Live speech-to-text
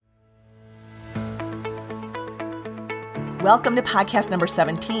Welcome to podcast number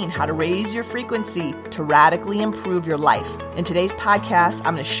 17, How to Raise Your Frequency to Radically Improve Your Life. In today's podcast,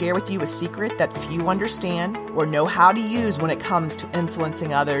 I'm going to share with you a secret that few understand or know how to use when it comes to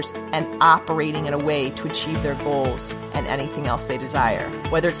influencing others and operating in a way to achieve their goals and anything else they desire.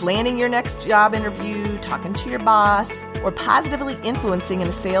 Whether it's landing your next job interview, talking to your boss, or positively influencing in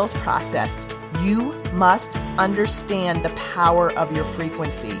a sales process, you must understand the power of your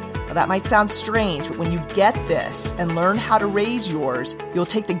frequency. Now, that might sound strange, but when you get this and learn how to raise yours, you'll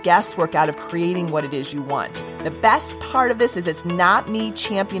take the guesswork out of creating what it is you want. The best part of this is it's not me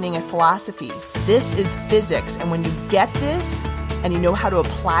championing a philosophy. This is physics, and when you get this and you know how to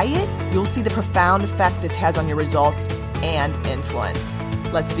apply it, you'll see the profound effect this has on your results and influence.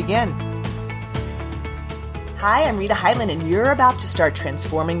 Let's begin. Hi, I'm Rita Hyland, and you're about to start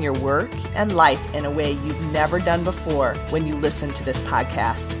transforming your work and life in a way you've never done before when you listen to this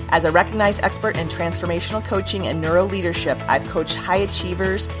podcast. As a recognized expert in transformational coaching and neuroleadership, I've coached high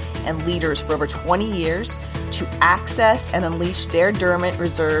achievers and leaders for over 20 years to access and unleash their dormant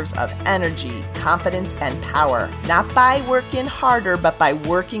reserves of energy, confidence, and power, not by working harder, but by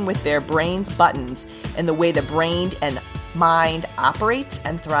working with their brain's buttons in the way the brain and mind operates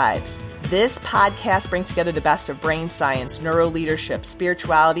and thrives. This podcast brings together the best of brain science, neuroleadership,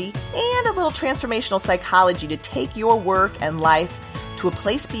 spirituality, and a little transformational psychology to take your work and life to a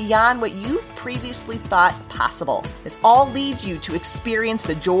place beyond what you've previously thought possible. This all leads you to experience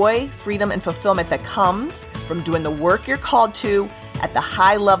the joy, freedom, and fulfillment that comes from doing the work you're called to at the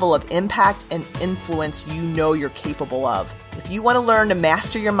high level of impact and influence you know you're capable of. If you want to learn to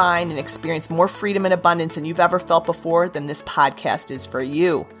master your mind and experience more freedom and abundance than you've ever felt before, then this podcast is for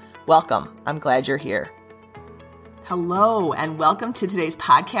you. Welcome. I'm glad you're here. Hello, and welcome to today's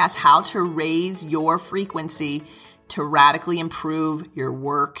podcast, How to Raise Your Frequency to Radically Improve Your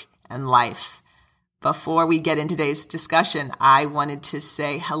Work and Life. Before we get into today's discussion, I wanted to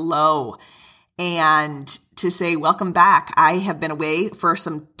say hello and to say welcome back. I have been away for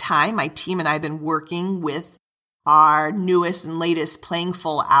some time. My team and I have been working with our newest and latest Playing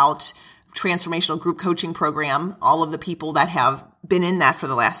Full Out transformational group coaching program. All of the people that have been in that for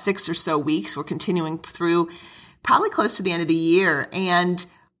the last 6 or so weeks, we're continuing through probably close to the end of the year. And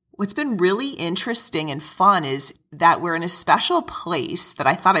what's been really interesting and fun is that we're in a special place that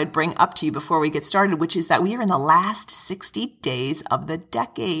I thought I'd bring up to you before we get started, which is that we are in the last 60 days of the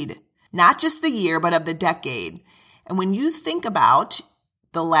decade. Not just the year, but of the decade. And when you think about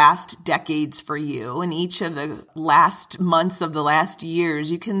the last decades for you and each of the last months of the last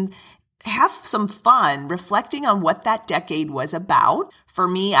years, you can have some fun reflecting on what that decade was about. For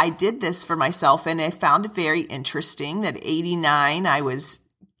me, I did this for myself, and I found it very interesting that 89, I was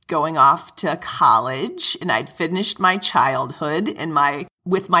going off to college, and I'd finished my childhood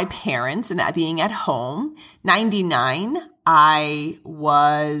with my parents and being at home. 99, I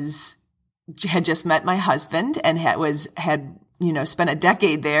had just met my husband and had spent a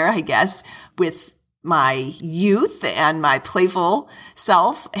decade there, I guess, with my youth and my playful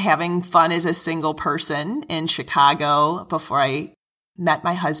self, having fun as a single person in Chicago before I met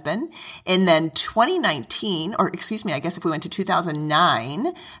my husband. And then 2019, I guess if we went to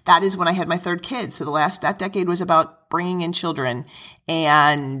 2009, that is when I had my third kid. So that decade was about bringing in children.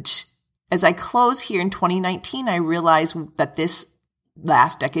 And as I close here in 2019, I realized that this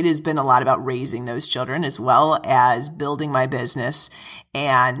last decade has been a lot about raising those children as well as building my business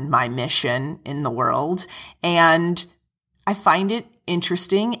and my mission in the world. And I find it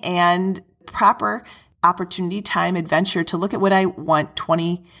interesting and proper opportunity, time, adventure to look at what I want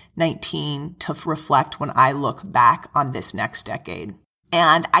 2019 to reflect when I look back on this next decade.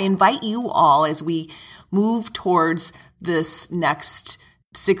 And I invite you all as we move towards this next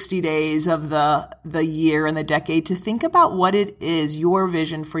 60 days of the year and the decade to think about what it is, your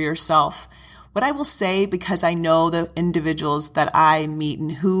vision for yourself. What I will say, because I know the individuals that I meet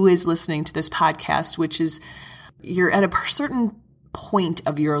and who is listening to this podcast, which is you're at a certain point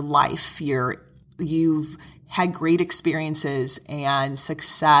of your life. You've had great experiences and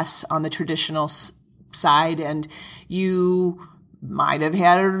success on the traditional side, and you might have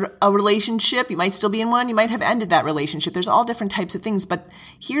had a relationship. You might still be in one. You might have ended that relationship. There's all different types of things. But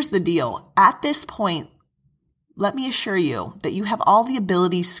here's the deal. At this point, let me assure you that you have all the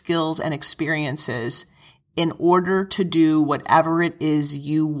abilities, skills, and experiences in order to do whatever it is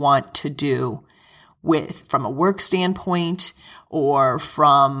you want to do from a work standpoint or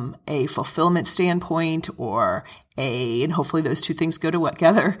from a fulfillment standpoint and hopefully those two things go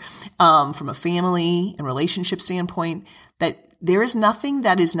together, from a family and relationship standpoint, that there is nothing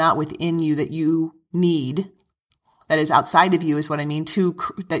that is not within you that you need, that is outside of you is what I mean,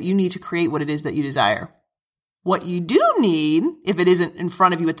 that you need to create what it is that you desire. What you do need, if it isn't in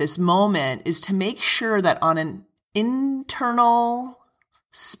front of you at this moment, is to make sure that on an internal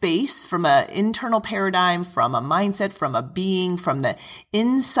space, from an internal paradigm, from a mindset, from a being, from the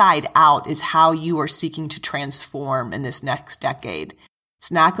inside out is how you are seeking to transform in this next decade.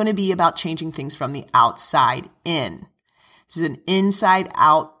 It's not going to be about changing things from the outside in. This is an inside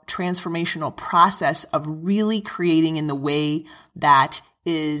out transformational process of really creating in the way that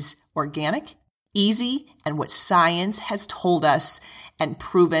is organic, easy, and what science has told us and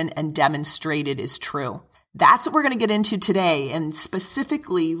proven and demonstrated is true. That's what we're going to get into today, and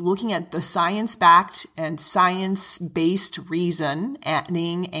specifically looking at the science-backed and science-based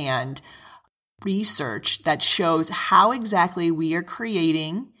reasoning and research that shows how exactly we are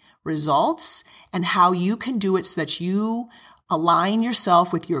creating results and how you can do it so that you align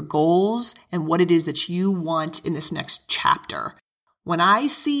yourself with your goals and what it is that you want in this next chapter. When I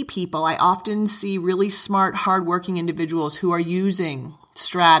see people, I often see really smart, hardworking individuals who are using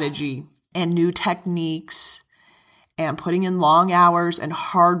strategy and new techniques and putting in long hours and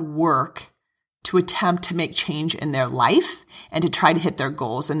hard work to attempt to make change in their life and to try to hit their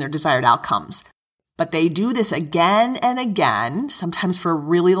goals and their desired outcomes. But they do this again and again, sometimes for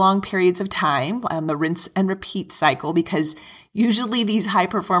really long periods of time on the rinse and repeat cycle, because usually these high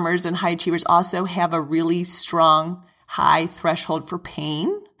performers and high achievers also have a really strong high threshold for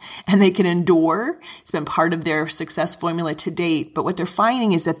pain, and they can endure. It's been part of their success formula to date. But what they're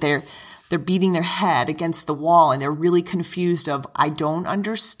finding is that they're beating their head against the wall, and they're really confused of, I don't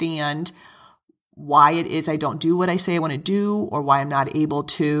understand why it is I don't do what I say I want to do, or why I'm not able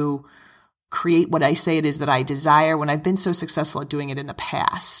to create what I say it is that I desire when I've been so successful at doing it in the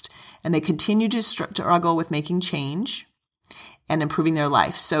past. And they continue to struggle with making change and improving their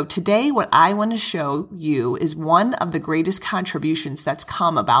life. So today, what I want to show you is one of the greatest contributions that's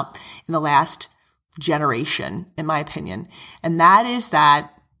come about in the last generation, in my opinion. And that is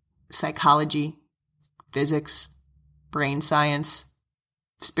that psychology, physics, brain science,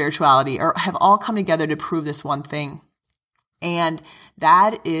 spirituality have all come together to prove this one thing. And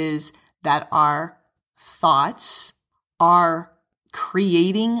that is that our thoughts are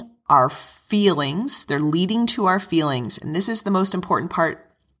creating our feelings. They're leading to our feelings. And this is the most important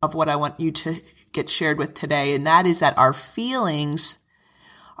part of what I want you to get shared with today. And that is that our feelings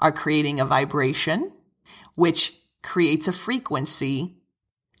are creating a vibration, which creates a frequency.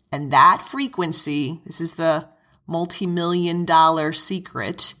 And that frequency, this is the multi-million-dollar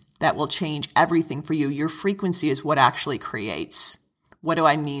secret that will change everything for you. Your frequency is what actually creates. What do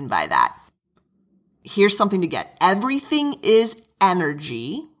I mean by that? Here's something to get. Everything is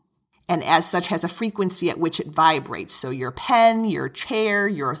energy, and as such has a frequency at which it vibrates. So your pen, your chair,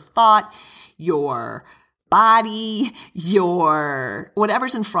 your thought, your body, your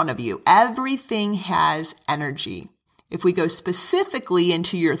whatever's in front of you, everything has energy. If we go specifically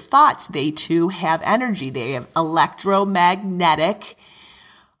into your thoughts, they too have energy. They have electromagnetic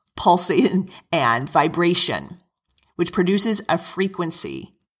pulsation and vibration, which produces a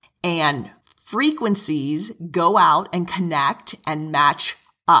frequency. And frequencies go out and connect and match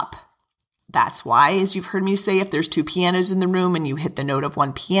up. That's why, as you've heard me say, if there's two pianos in the room and you hit the note of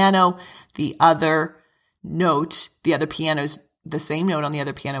one piano, the other piano's, the same note on the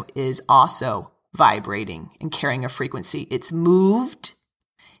other piano is also vibrating and carrying a frequency. It's moved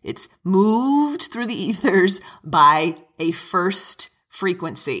through the ethers by a first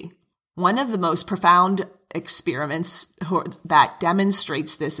frequency. One of the most profound experiments that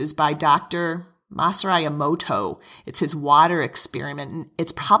demonstrates this is by Dr. Masaru Emoto. It's his water experiment. And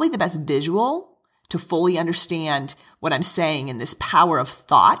it's probably the best visual to fully understand what I'm saying in this power of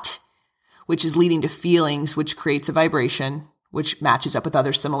thought, which is leading to feelings, which creates a vibration, which matches up with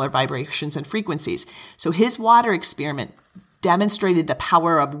other similar vibrations and frequencies. So his water experiment demonstrated the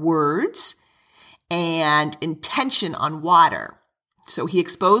power of words and intention on water. So he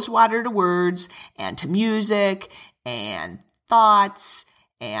exposed water to words and to music and thoughts,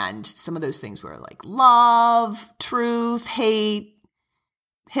 and some of those things were like love, truth, hate,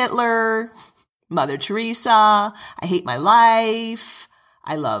 Hitler, Mother Teresa, I hate my life,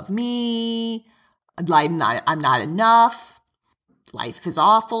 I love me, I'm not enough, life is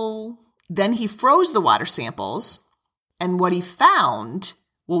awful. Then he froze the water samples, and what he found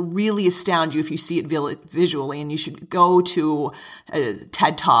will really astound you if you see it visually, and you should go to a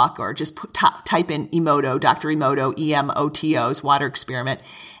TED Talk or just type in Emoto, Dr. Emoto, EMOTO's water experiment,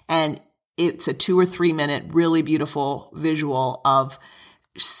 and it's a 2 or 3 minute really beautiful visual of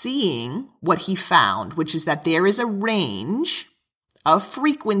seeing what he found, which is that there is a range of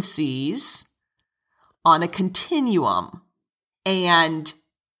frequencies on a continuum, and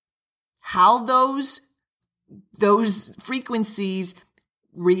how those those frequencies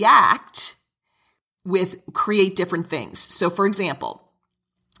create different things. So for example,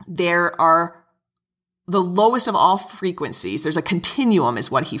 there are the lowest of all frequencies. There's a continuum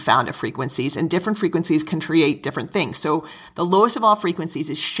is what he found of frequencies, and different frequencies can create different things. So the lowest of all frequencies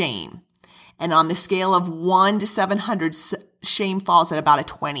is shame. And on the scale of 1 to 700, shame falls at about a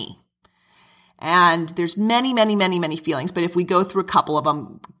 20. And there's many, many, many, many feelings. But if we go through a couple of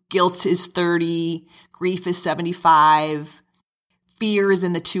them, guilt is 30, grief is 75, fear is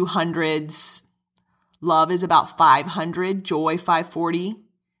in the 200s, love is about 500, joy 540,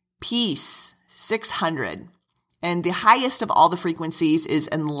 peace 600. And the highest of all the frequencies is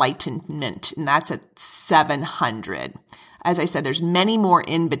enlightenment, and that's at 700. As I said, there's many more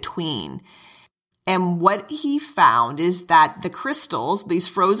in between. And what he found is that the crystals, these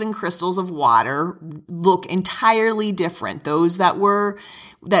frozen crystals of water, look entirely different. Those that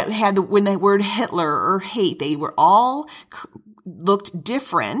had when the word Hitler or hate, they were all looked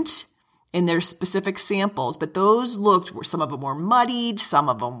different in their specific samples, but those some of them were muddied, some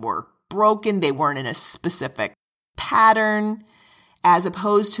of them were broken, they weren't in a specific pattern, as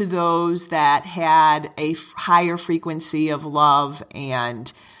opposed to those that had a higher frequency of love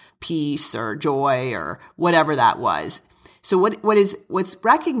and peace or joy or whatever that was. So what's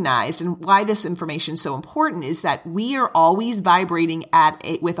recognized and why this information is so important is that we are always vibrating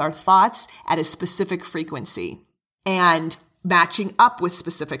with our thoughts at a specific frequency and matching up with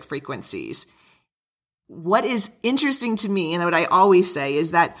specific frequencies. What is interesting to me, and what I always say,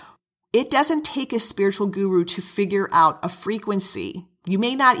 is that it doesn't take a spiritual guru to figure out a frequency. You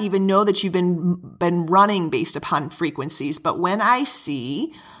may not even know that you've been running based upon frequencies, but when I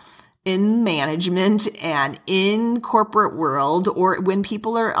see in management and in corporate world, or when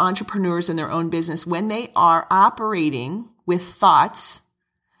people are entrepreneurs in their own business, when they are operating with thoughts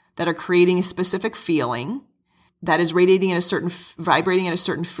that are creating a specific feeling that is vibrating at a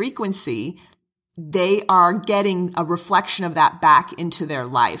certain frequency, they are getting a reflection of that back into their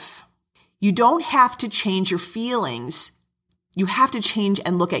life. You don't have to change your feelings. You have to change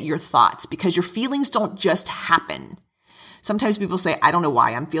and look at your thoughts, because your feelings don't just happen. Sometimes people say, I don't know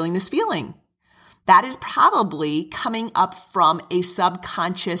why I'm feeling this feeling. That is probably coming up from a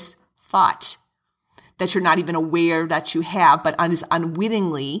subconscious thought that you're not even aware that you have, but is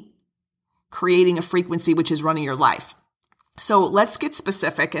unwittingly creating a frequency which is running your life. So let's get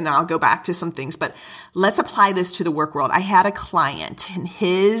specific, and I'll go back to some things, but let's apply this to the work world. I had a client, and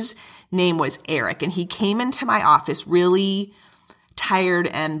his name was Eric, and he came into my office really tired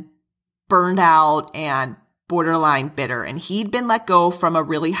and burned out and borderline bitter. And he'd been let go from a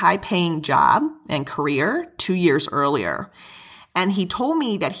really high paying job and career 2 years earlier. And he told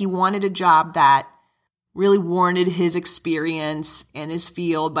me that he wanted a job that really warranted his experience in his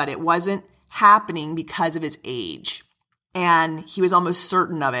field, but it wasn't happening because of his age. And he was almost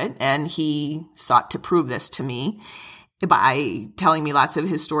certain of it. And he sought to prove this to me by telling me lots of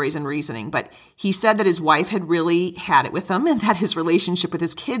his stories and reasoning. But he said that his wife had really had it with him, and that his relationship with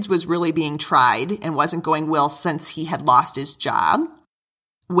his kids was really being tried and wasn't going well since he had lost his job,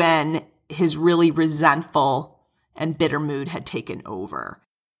 when his really resentful and bitter mood had taken over.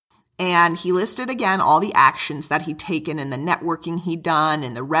 And he listed again all the actions that he'd taken and the networking he'd done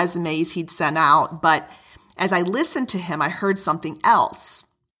and the resumes he'd sent out. But as I listened to him, I heard something else.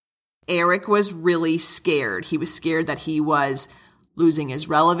 Eric was really scared. He was scared that he was losing his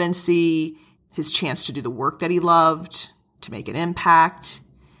relevancy, his chance to do the work that he loved, to make an impact.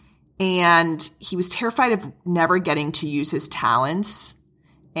 And he was terrified of never getting to use his talents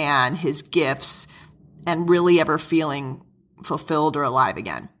and his gifts and really ever feeling fulfilled or alive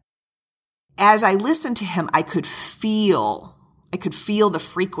again. As I listened to him, I could feel the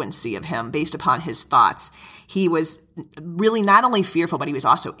frequency of him based upon his thoughts. He was really not only fearful, but he was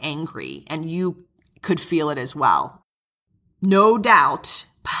also angry, and you could feel it as well. No doubt,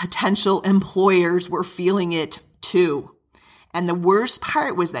 potential employers were feeling it too. And the worst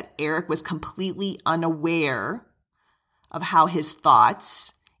part was that Eric was completely unaware of how his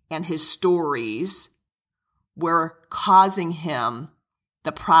thoughts and his stories were causing him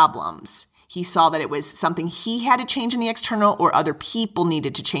the problems. He saw that it was something he had to change in the external, or other people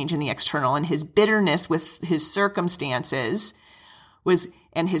needed to change in the external. And his bitterness with his circumstances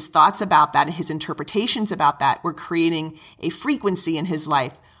and his thoughts about that and his interpretations about that were creating a frequency in his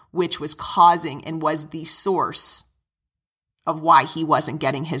life, which was causing and was the source of why he wasn't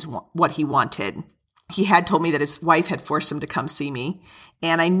getting what he wanted. He had told me that his wife had forced him to come see me.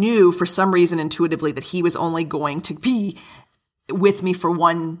 And I knew for some reason intuitively that he was only going to be with me for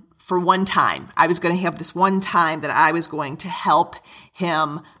one time. I was going to have this one time that I was going to help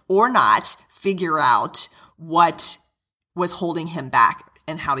him or not figure out what was holding him back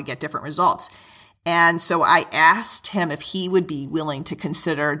and how to get different results. And so I asked him if he would be willing to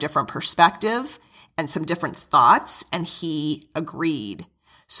consider a different perspective and some different thoughts, and he agreed.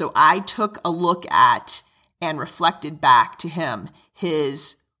 So I took a look at and reflected back to him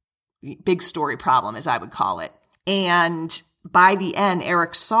his big story problem, as I would call it. And by the end,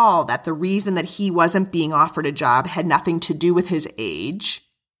 Eric saw that the reason that he wasn't being offered a job had nothing to do with his age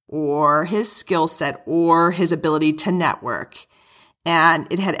or his skill set or his ability to network. And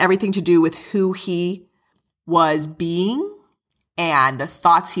it had everything to do with who he was being and the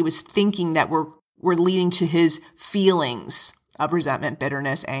thoughts he was thinking that were leading to his feelings of resentment,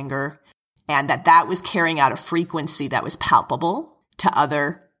 bitterness, anger, and that was carrying out a frequency that was palpable to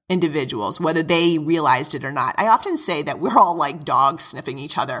other individuals, whether they realized it or not. I often say that we're all like dogs sniffing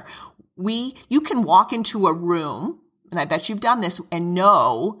each other. You can walk into a room, and I bet you've done this, and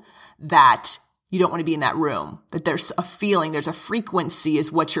know that you don't want to be in that room, that there's a feeling, there's a frequency is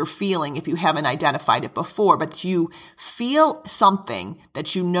what you're feeling if you haven't identified it before, but you feel something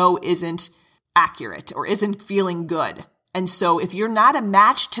that you know isn't accurate or isn't feeling good. And so if you're not a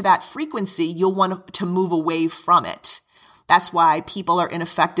match to that frequency, you'll want to move away from it. That's why people are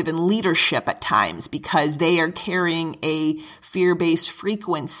ineffective in leadership at times, because they are carrying a fear-based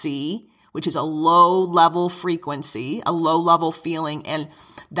frequency, which is a low-level frequency, a low-level feeling, and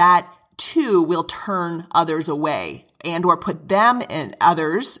that too will turn others away and or put them and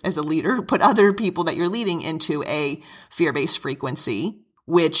others as a leader, put other people that you're leading into a fear-based frequency,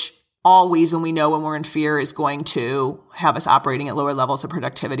 which always, when we're in fear, is going to have us operating at lower levels of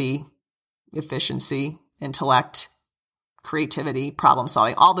productivity, efficiency, intellect, creativity, problem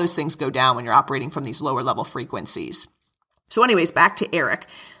solving. All those things go down when you're operating from these lower level frequencies. So anyways, back to Eric.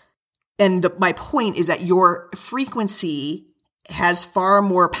 And my point is that your frequency has far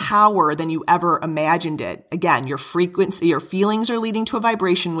more power than you ever imagined it. Again, your frequency, your feelings are leading to a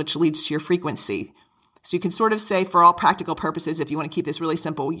vibration, which leads to your frequency. So you can sort of say, for all practical purposes, if you want to keep this really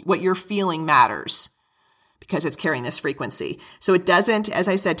simple, what you're feeling matters because it's carrying this frequency. So it doesn't, as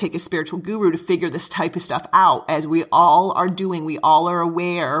I said, take a spiritual guru to figure this type of stuff out, as we all are doing. We all are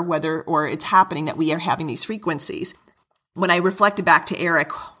aware, whether or it's happening, that we are having these frequencies. When I reflected back to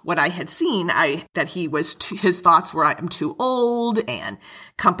Eric, what I had seen, that his thoughts were, I'm too old, and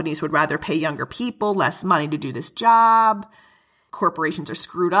companies would rather pay younger people less money to do this job. Corporations are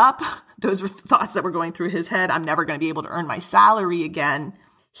screwed up. Those were thoughts that were going through his head. I'm never going to be able to earn my salary again.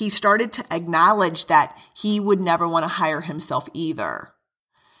 He started to acknowledge that he would never want to hire himself either.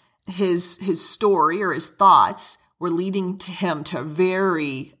 His story or his thoughts were leading to him to a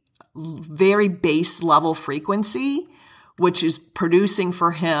very, very base level frequency, which is producing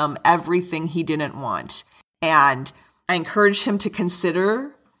for him everything he didn't want. And I encouraged him to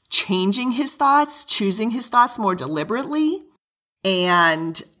consider changing his thoughts, choosing his thoughts more deliberately.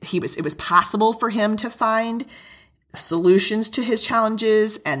 And it was possible for him to find solutions to his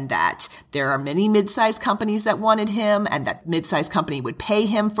challenges, and that there are many mid-sized companies that wanted him, and that mid-sized company would pay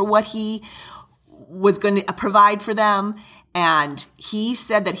him for what he was going to provide for them. And he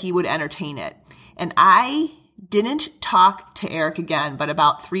said that he would entertain it. And I didn't talk to Eric again, but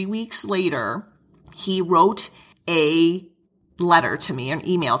about 3 weeks later, he wrote a letter to me, an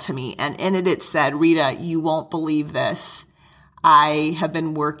email to me, and in it said, "Rita, you won't believe this. I have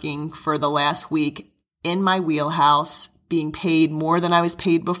been working for the last week in my wheelhouse, being paid more than I was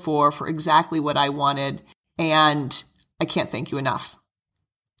paid before for exactly what I wanted, and I can't thank you enough."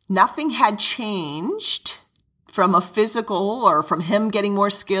 Nothing had changed from a physical or from him getting more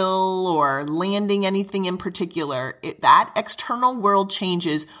skill or landing anything in particular. That external world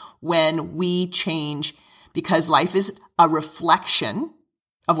changes when we change, because life is a reflection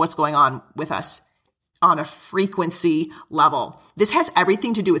of what's going on with us on a frequency level. This has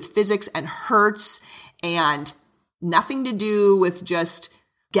everything to do with physics and hertz, and nothing to do with just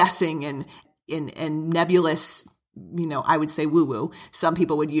guessing and nebulous, I would say woo-woo, some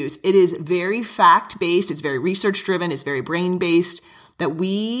people would use. It is very fact-based, it's very research-driven, it's very brain-based,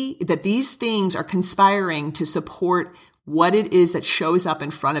 that these things are conspiring to support what it is that shows up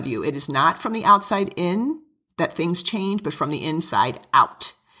in front of you. It is not from the outside in that things change, but from the inside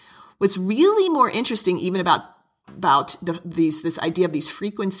out. What's really more interesting even about this idea of these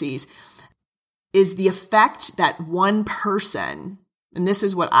frequencies is the effect that one person, and this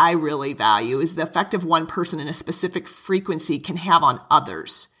is what I really value, is the effect of one person in a specific frequency can have on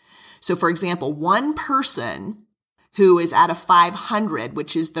others. So for example, one person who is at a 500,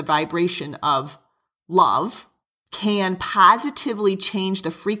 which is the vibration of love, can positively change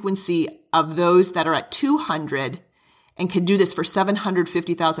the frequency of those that are at 200 and can do this for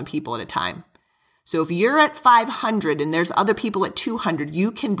 750,000 people at a time. So if you're at 500 and there's other people at 200,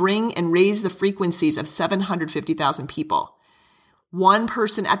 you can bring and raise the frequencies of 750,000 people. One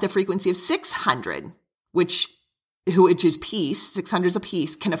person at the frequency of 600, which is peace, 600 is a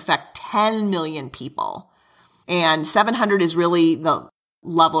peace, can affect 10 million people. And 700 is really the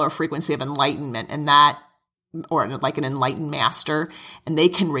level or frequency of enlightenment, and that, or like an enlightened master, and they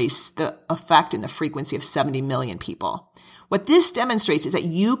can raise the effect and the frequency of 70 million people. What this demonstrates is that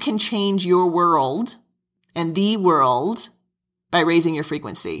you can change your world and the world by raising your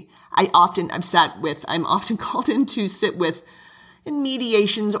frequency. I'm often called in to sit with in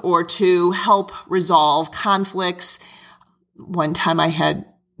mediations or to help resolve conflicts. One time I had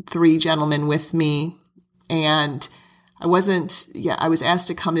 3 gentlemen with me, and I was asked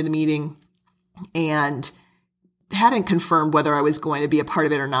to come to the meeting and hadn't confirmed whether I was going to be a part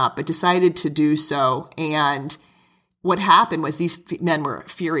of it or not, but decided to do so. And what happened was these men were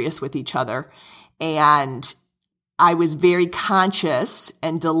furious with each other, and I was very conscious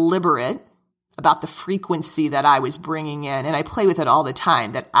and deliberate about the frequency that I was bringing in. And I play with it all the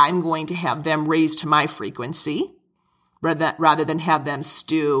time, that I'm going to have them raise to my frequency rather than have them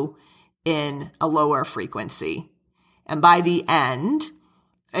stew in a lower frequency. And by the end,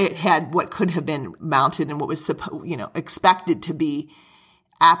 it had what could have been mounted and what was expected to be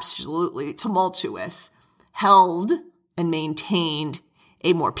absolutely tumultuous, held and maintained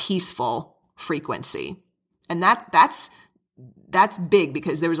a more peaceful frequency. And that's big,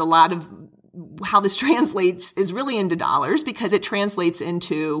 because there was a lot of how this translates is really into dollars, because it translates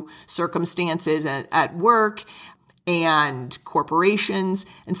into circumstances at work and corporations.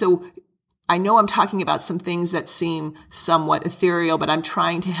 And so I know I'm talking about some things that seem somewhat ethereal, but I'm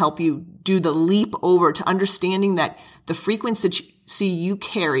trying to help you do the leap over to understanding that the frequency you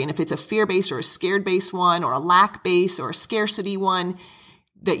carry, and if it's a fear-based or a scared-based one, or a lack-based or a scarcity one,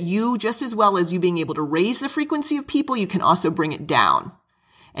 that you, just as well as you being able to raise the frequency of people, you can also bring it down.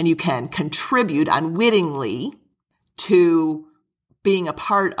 And you can contribute unwittingly to being a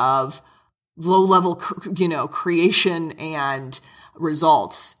part of low-level, creation and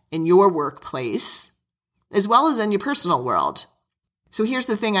results in your workplace, as well as in your personal world. So here's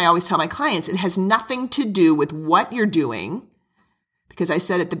the thing I always tell my clients. It has nothing to do with what you're doing, because I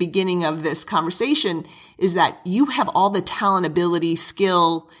said at the beginning of this conversation is that you have all the talent, ability,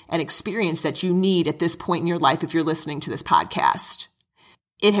 skill, and experience that you need at this point in your life if you're listening to this podcast.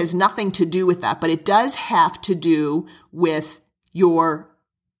 It has nothing to do with that, but it does have to do with your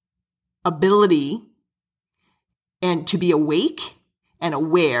ability and to be awake and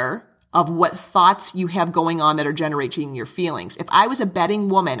aware of what thoughts you have going on that are generating your feelings. If I was a betting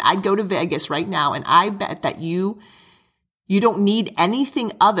woman, I'd go to Vegas right now, and I bet that you don't need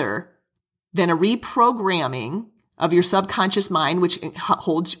anything other than a reprogramming of your subconscious mind, which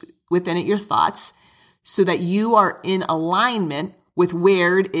holds within it your thoughts, so that you are in alignment with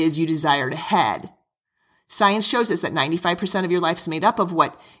where it is you desire to head. Science shows us that 95% of your life is made up of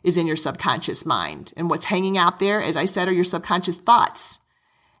what is in your subconscious mind. And what's hanging out there, as I said, are your subconscious thoughts.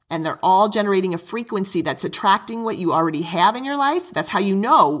 And they're all generating a frequency that's attracting what you already have in your life. That's how you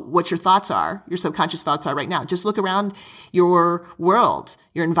know what your thoughts are, your subconscious thoughts are right now. Just look around your world,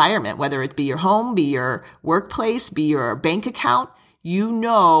 your environment, whether it be your home, be your workplace, be your bank account. You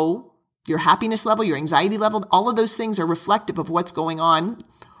know your happiness level, your anxiety level, all of those things are reflective of what's going on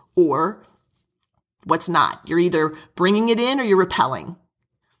or what's not. You're either bringing it in or you're repelling.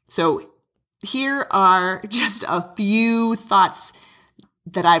 So here are just a few thoughts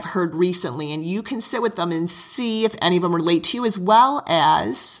that I've heard recently, and you can sit with them and see if any of them relate to you, as well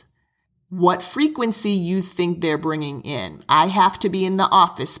as what frequency you think they're bringing in. I have to be in the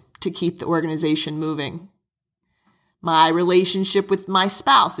office to keep the organization moving. My relationship with my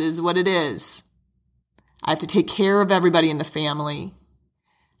spouse is what it is. I have to take care of everybody in the family.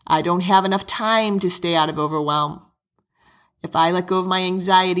 I don't have enough time to stay out of overwhelm. If I let go of my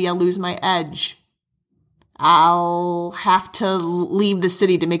anxiety, I'll lose my edge. I'll have to leave the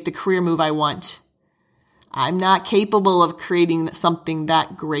city to make the career move I want. I'm not capable of creating something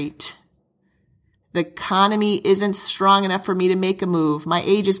that great. The economy isn't strong enough for me to make a move. My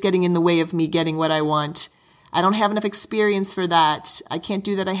age is getting in the way of me getting what I want. I don't have enough experience for that. I can't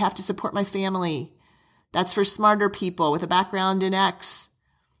do that. I have to support my family. That's for smarter people with a background in X.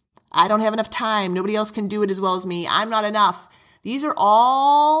 I don't have enough time. Nobody else can do it as well as me. I'm not enough. These are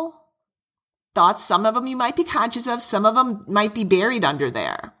all thoughts. Some of them you might be conscious of. Some of them might be buried under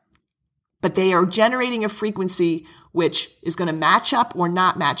there. But they are generating a frequency which is going to match up or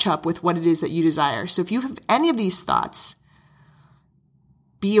not match up with what it is that you desire. So if you have any of these thoughts,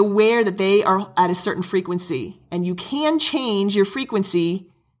 be aware that they are at a certain frequency, and you can change your frequency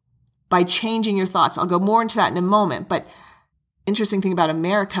by changing your thoughts. I'll go more into that in a moment, but interesting thing about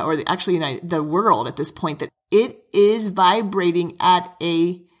America, or actually the world at this point, that it is vibrating at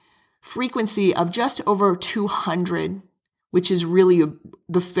a frequency of just over 200, which is really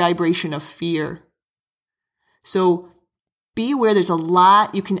the vibration of fear. So be aware there's a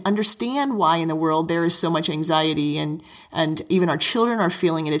lot. You can understand why in the world there is so much anxiety, and even our children are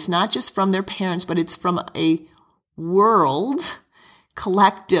feeling it. It's not just from their parents, but it's from a world,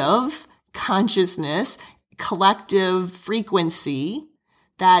 collective consciousness, collective frequency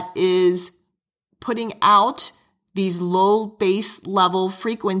that is putting out these low base level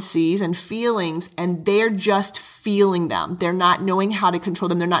frequencies and feelings, and they're just feeling them. They're not knowing how to control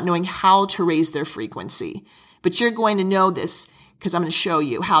them. They're not knowing how to raise their frequency. But you're going to know this because I'm going to show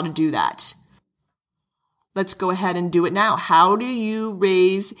you how to do that. Let's go ahead and do it now. How do you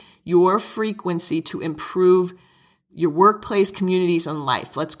raise your frequency to improve your workplace, communities, and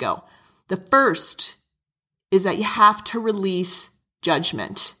life? Let's go. The first is that you have to release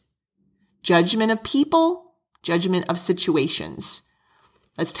judgment. Judgment of people, judgment of situations.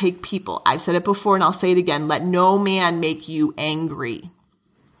 Let's take people. I've said it before and I'll say it again. Let no man make you angry.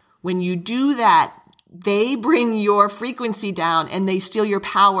 When you do that, they bring your frequency down and they steal your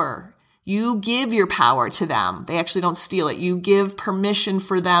power. You give your power to them. They actually don't steal it. You give permission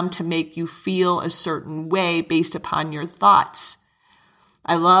for them to make you feel a certain way based upon your thoughts.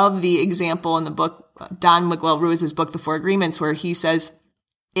 I love the example in the book, Don Miguel Ruiz's book, The Four Agreements, where he says,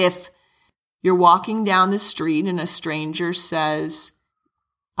 if you're walking down the street and a stranger says,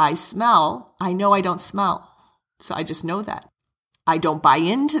 I smell, I know I don't smell. So I just know that. I don't buy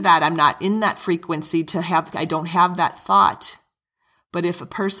into that. I'm not in that frequency I don't have that thought. But if a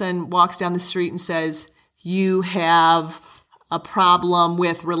person walks down the street and says, you have a problem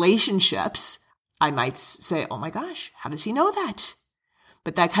with relationships, I might say, oh my gosh, how does he know that?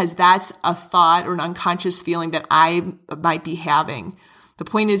 But because that's a thought or an unconscious feeling that I might be having. The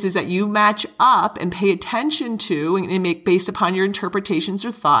point is that you match up and pay attention to and make based upon your interpretations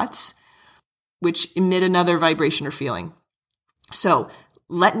or thoughts, which emit another vibration or feeling. So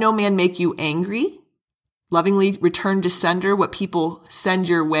let no man make you angry. Lovingly return to sender what people send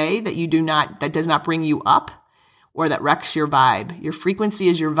your way that does not bring you up or that wrecks your vibe. Your frequency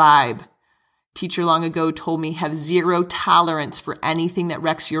is your vibe. Teacher long ago told me, have zero tolerance for anything that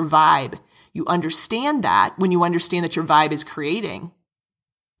wrecks your vibe. You understand that when you understand that your vibe is creating.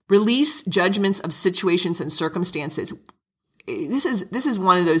 Release judgments of situations and circumstances. This is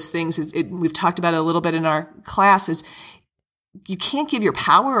one of those things, we've talked about it a little bit in our classes. You can't give your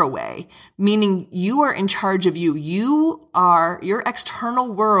power away, meaning you are in charge of you. Your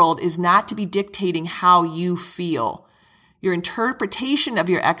external world is not to be dictating how you feel. Your interpretation of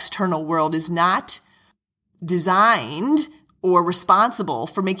your external world is not designed or responsible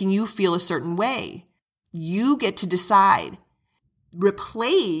for making you feel a certain way. You get to decide.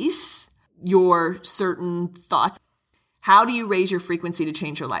 Replace your certain thoughts. How do you raise your frequency to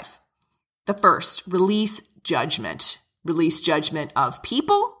change your life? The first, release judgment. Release judgment of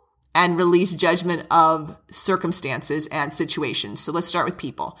people and release judgment of circumstances and situations. So let's start with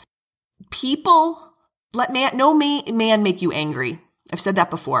people. People, let no man make you angry. I've said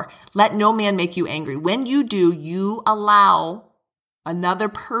that before. Let no man make you angry. When you do, you allow another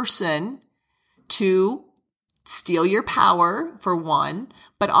person to steal your power, for one,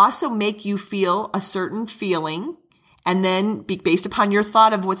 but also make you feel a certain feeling, and then be based upon your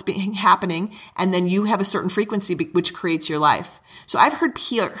thought of what's happening, and then you have a certain frequency which creates your life. So I've heard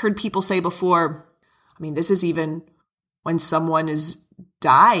people say before, this is even when someone has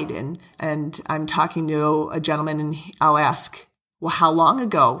died, and I'm talking to a gentleman, and I'll ask, well, how long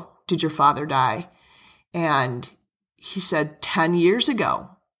ago did your father die? And he said 10 years ago.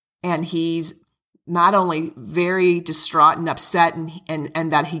 And he's not only very distraught and upset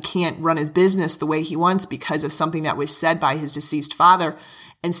and that he can't run his business the way he wants because of something that was said by his deceased father.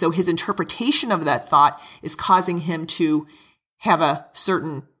 And so his interpretation of that thought is causing him to have a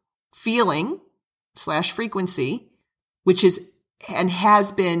certain feeling / frequency, which is and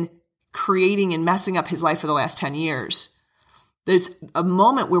has been creating and messing up his life for the last 10 years. There's a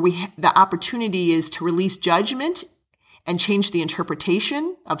moment where the opportunity is to release judgment and change the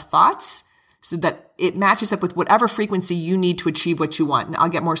interpretation of thoughts so that it matches up with whatever frequency you need to achieve what you want. And I'll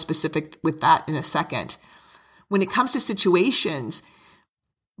get more specific with that in a second. When it comes to situations,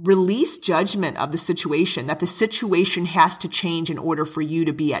 release judgment of the situation, that the situation has to change in order for you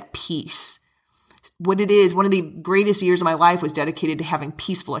to be at peace. What it is, one of the greatest years of my life was dedicated to having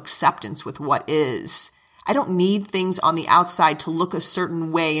peaceful acceptance with what is. I don't need things on the outside to look a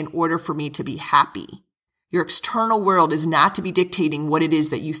certain way in order for me to be happy. Your external world is not to be dictating what it is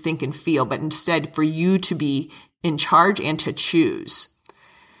that you think and feel, but instead for you to be in charge and to choose.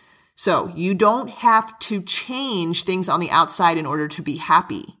 So you don't have to change things on the outside in order to be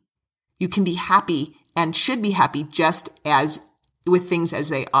happy. You can be happy and should be happy just as with things as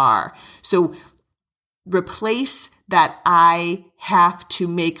they are. So replace that I have to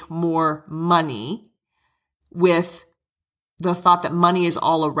make more money with the thought that money is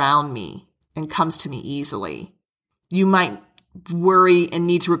all around me and comes to me easily. You might worry and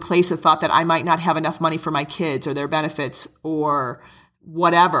need to replace a thought that I might not have enough money for my kids or their benefits or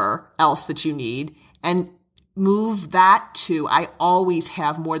whatever else that you need, and move that to I always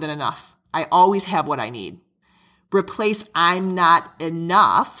have more than enough. I always have what I need. Replace I'm not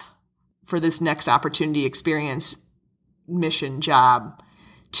enough for this next opportunity, experience, mission, job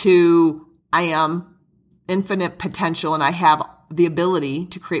to I am infinite potential and I have the ability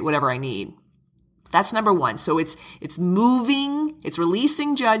to create whatever I need. That's number one. So it's moving, it's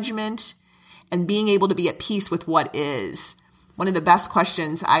releasing judgment and being able to be at peace with what is. One of the best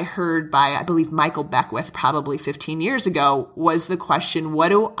questions I heard by, I believe, Michael Beckwith probably 15 years ago was the question, what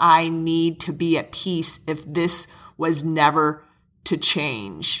do I need to be at peace if this was never to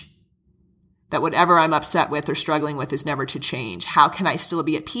change? That whatever I'm upset with or struggling with is never to change. How can I still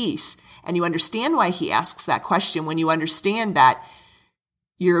be at peace? And you understand why he asks that question when you understand that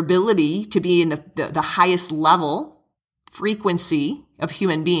your ability to be in the highest level frequency of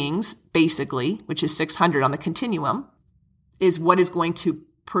human beings, basically, which is 600 on the continuum, is what is going to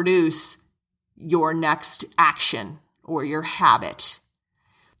produce your next action or your habit.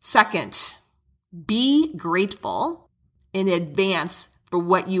 Second, be grateful in advance for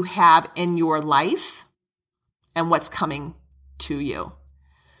what you have in your life and what's coming to you.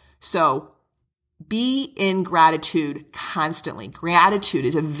 So be in gratitude constantly. Gratitude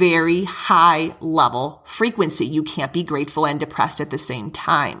is a very high level frequency. You can't be grateful and depressed at the same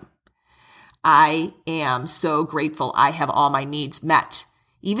time. I am so grateful I have all my needs met.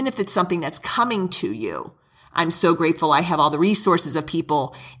 Even if it's something that's coming to you, I'm so grateful I have all the resources of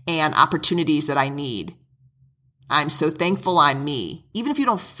people and opportunities that I need. I'm so thankful I'm me. Even if you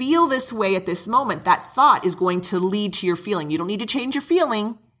don't feel this way at this moment, that thought is going to lead to your feeling. You don't need to change your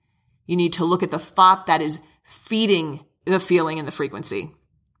feeling. You need to look at the thought that is feeding the feeling and the frequency.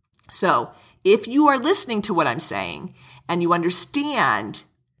 So if you are listening to what I'm saying and you understand,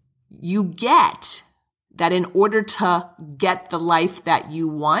 you get that in order to get the life that you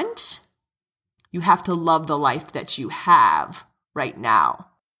want, you have to love the life that you have right now.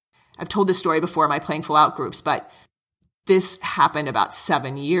 I've told this story before in my Playing Full Out groups, but this happened about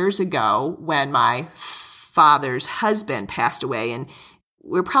 7 years ago when my father's husband passed away, and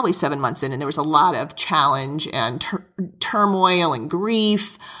we're probably 7 months in, and there was a lot of challenge and turmoil and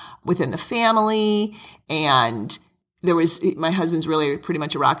grief within the family. And my husband's really pretty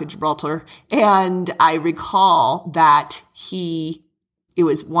much a rock of Gibraltar. And I recall that it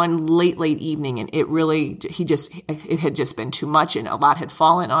was one late evening, and it had just been too much and a lot had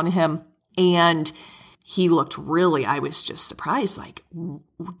fallen on him. And he looked I was just surprised, like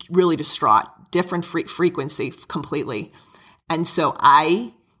really distraught, different frequency completely. And so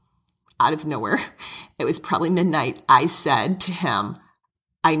out of nowhere, it was probably midnight, I said to him,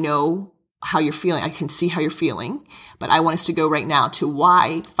 I know how you're feeling. I can see how you're feeling, but I want us to go right now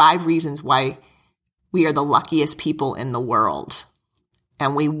to 5 reasons why we are the luckiest people in the world.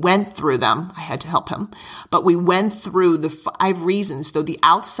 And we went through them. I had to help him, but we went through the 5 reasons, though the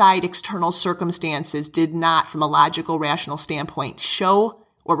outside external circumstances did not, from a logical, rational standpoint, show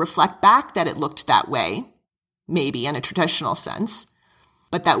or reflect back that it looked that way. Maybe in a traditional sense,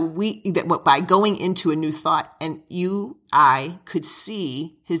 but that by going into a new thought, and I could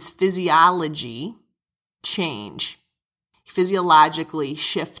see his physiology change, physiologically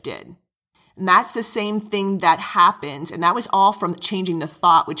shifted. And that's the same thing that happens. And that was all from changing the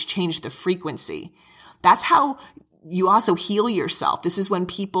thought, which changed the frequency. That's how you also heal yourself. This is when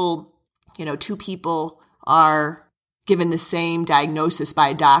people, 2 people are given the same diagnosis by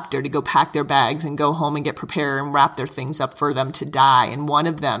a doctor to go pack their bags and go home and get prepared and wrap their things up for them to die. And one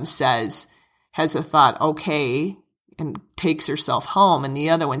of them has a thought, okay, and takes herself home. And the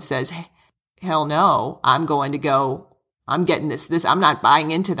other one says, hell no, I'm getting this, I'm not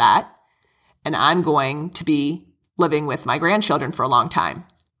buying into that. And I'm going to be living with my grandchildren for a long time.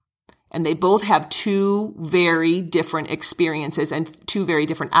 And they both have 2 very different experiences and 2 very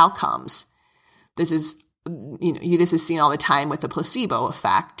different outcomes. This is seen all the time with the placebo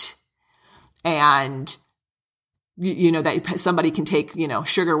effect. And that somebody can take,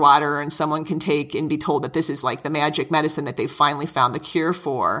 sugar water and someone can take and be told that this is like the magic medicine that they finally found the cure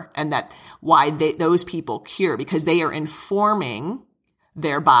for, and that why those people cure, because they are informing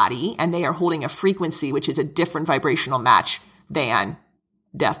their body and they are holding a frequency which is a different vibrational match than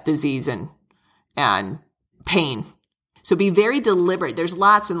death, disease, and pain. So be very deliberate. There's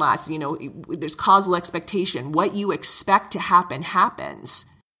lots and lots, there's causal expectation. What you expect to happen happens.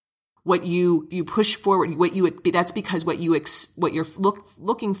 What you push forward, that's because what you're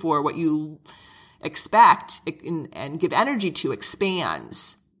looking for, what you expect and give energy to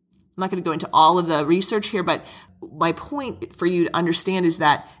expands. I'm not going to go into all of the research here, but my point for you to understand is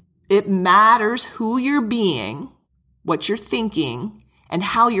that it matters who you're being, what you're thinking, and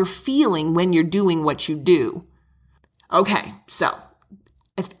how you're feeling when you're doing what you do. Okay, so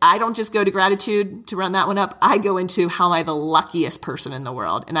if I don't just go to gratitude to run that one up, I go into how am I the luckiest person in the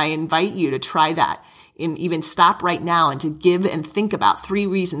world? And I invite you to try that and even stop right now and to give and think about 3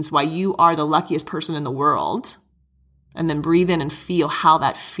 reasons why you are the luckiest person in the world. And then breathe in and feel how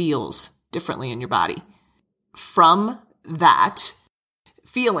that feels differently in your body. From that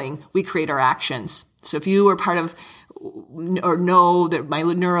feeling, we create our actions. So if you are part of or know that my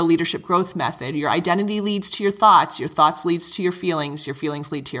neuro leadership growth method, your identity leads to your thoughts leads to your feelings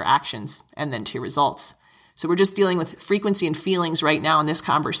lead to your actions, and then to your results. So we're just dealing with frequency and feelings right now in this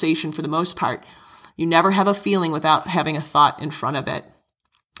conversation for the most part. You never have a feeling without having a thought in front of it.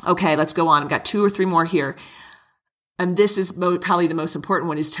 Okay, let's go on. I've got 2 or 3 more here. And this is probably the most important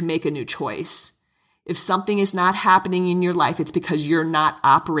one, is to make a new choice. If something is not happening in your life, it's because you're not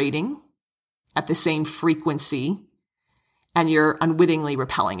operating at the same frequency and you're unwittingly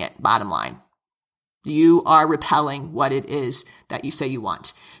repelling it, bottom line. You are repelling what it is that you say you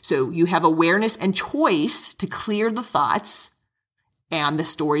want. So you have awareness and choice to clear the thoughts and the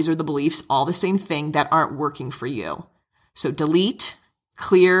stories or the beliefs, all the same thing, that aren't working for you. So delete,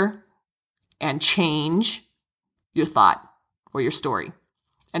 clear, and change your thought or your story.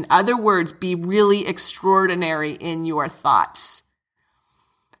 In other words, be really extraordinary in your thoughts.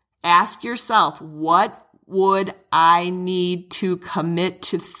 Ask yourself, what would I need to commit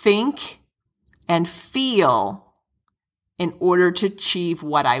to think and feel in order to achieve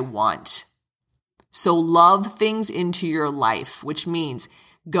what I want? So love things into your life, which means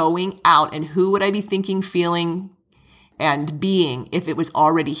going out, and who would I be thinking, feeling, and being if it was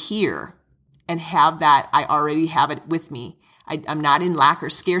already here? And have that, I already have it with me. I'm not in lack or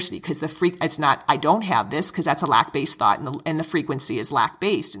scarcity, because it's not, I don't have this, because that's a lack-based thought, and the frequency is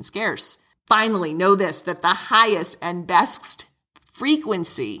lack-based and scarce. Finally, know this, that the highest and best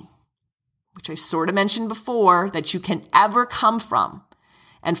frequency, which I sort of mentioned before, that you can ever come from,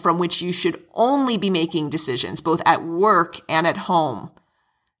 and from which you should only be making decisions, both at work and at home,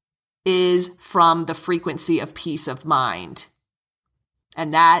 is from the frequency of peace of mind.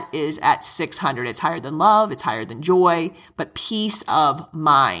 And that is at 600. It's higher than love. It's higher than joy, but peace of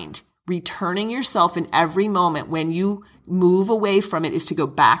mind. Returning yourself in every moment when you move away from it is to go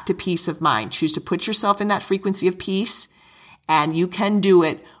back to peace of mind. Choose to put yourself in that frequency of peace. And you can do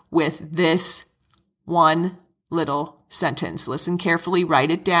it with this one little sentence. Listen carefully.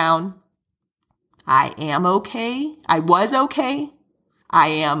 Write it down. I am okay. I was okay. I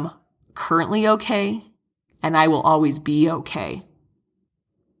am currently okay. And I will always be okay.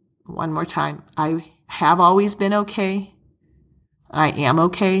 One more time. I have always been okay. I am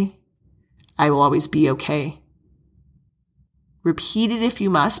okay. I will always be okay. Repeat it if you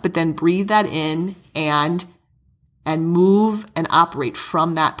must, but then breathe that in and move and operate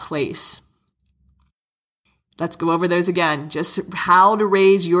from that place. Let's go over those again. Just how to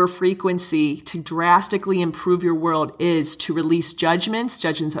raise your frequency to drastically improve your world is to release judgments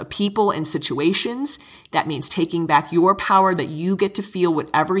of people and situations. That means taking back your power, that you get to feel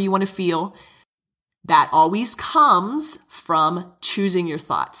whatever you want to feel. That always comes from choosing your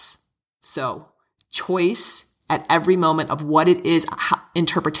thoughts. So choice at every moment of what it is,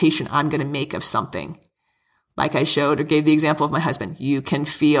 interpretation I'm going to make of something. Like I showed or gave the example of my husband, you can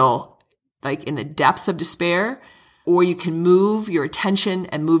feel like in the depths of despair, or you can move your attention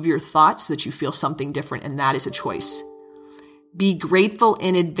and move your thoughts so that you feel something different, and that is a choice. Be grateful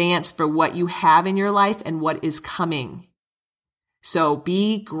in advance for what you have in your life and what is coming. So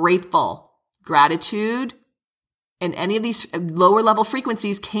be grateful. Gratitude and any of these lower level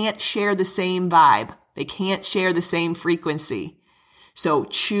frequencies can't share the same vibe. They can't share the same frequency. So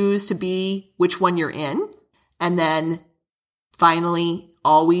choose to be which one you're in, and then finally,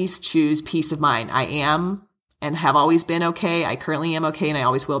 always choose peace of mind. I am and have always been okay. I currently am okay, and I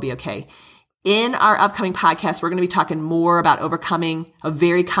always will be okay. In our upcoming podcast, we're going to be talking more about overcoming a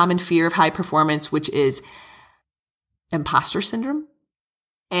very common fear of high performance, which is imposter syndrome.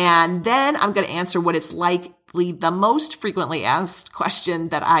 And then I'm going to answer what it's likely the most frequently asked question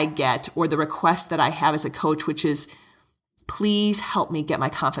that I get, or the request that I have as a coach, which is, please help me get my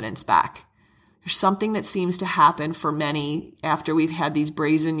confidence back. There's something that seems to happen for many after we've had these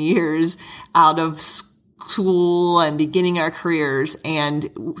brazen years out of school and beginning our careers. And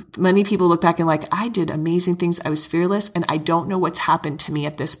many people look back and like, I did amazing things. I was fearless, and I don't know what's happened to me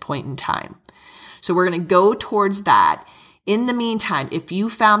at this point in time. So we're going to go towards that. In the meantime, if you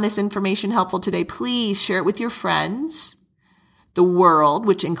found this information helpful today, please share it with your friends. The world,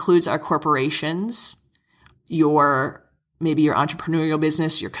 which includes our corporations, maybe your entrepreneurial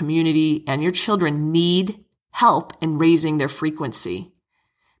business, your community, and your children need help in raising their frequency.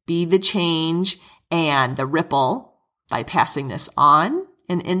 Be the change and the ripple by passing this on.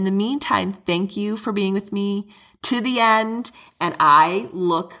 And in the meantime, thank you for being with me to the end, and I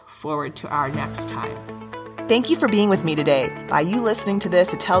look forward to our next time. Thank you for being with me today. By you listening to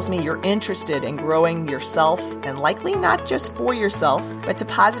this, it tells me you're interested in growing yourself, and likely not just for yourself, but to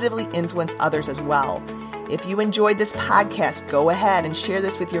positively influence others as well. If you enjoyed this podcast, go ahead and share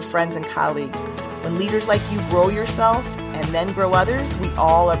this with your friends and colleagues. When leaders like you grow yourself and then grow others, we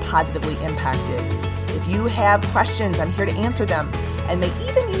all are positively impacted. If you have questions, I'm here to answer them, and may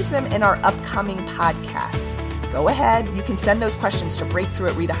even use them in our upcoming podcasts. Go ahead. You can send those questions to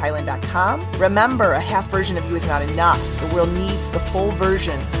breakthrough@ritahighland.com. Remember, a half version of you is not enough. The world needs the full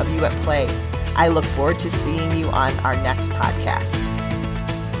version of you at play. I look forward to seeing you on our next podcast.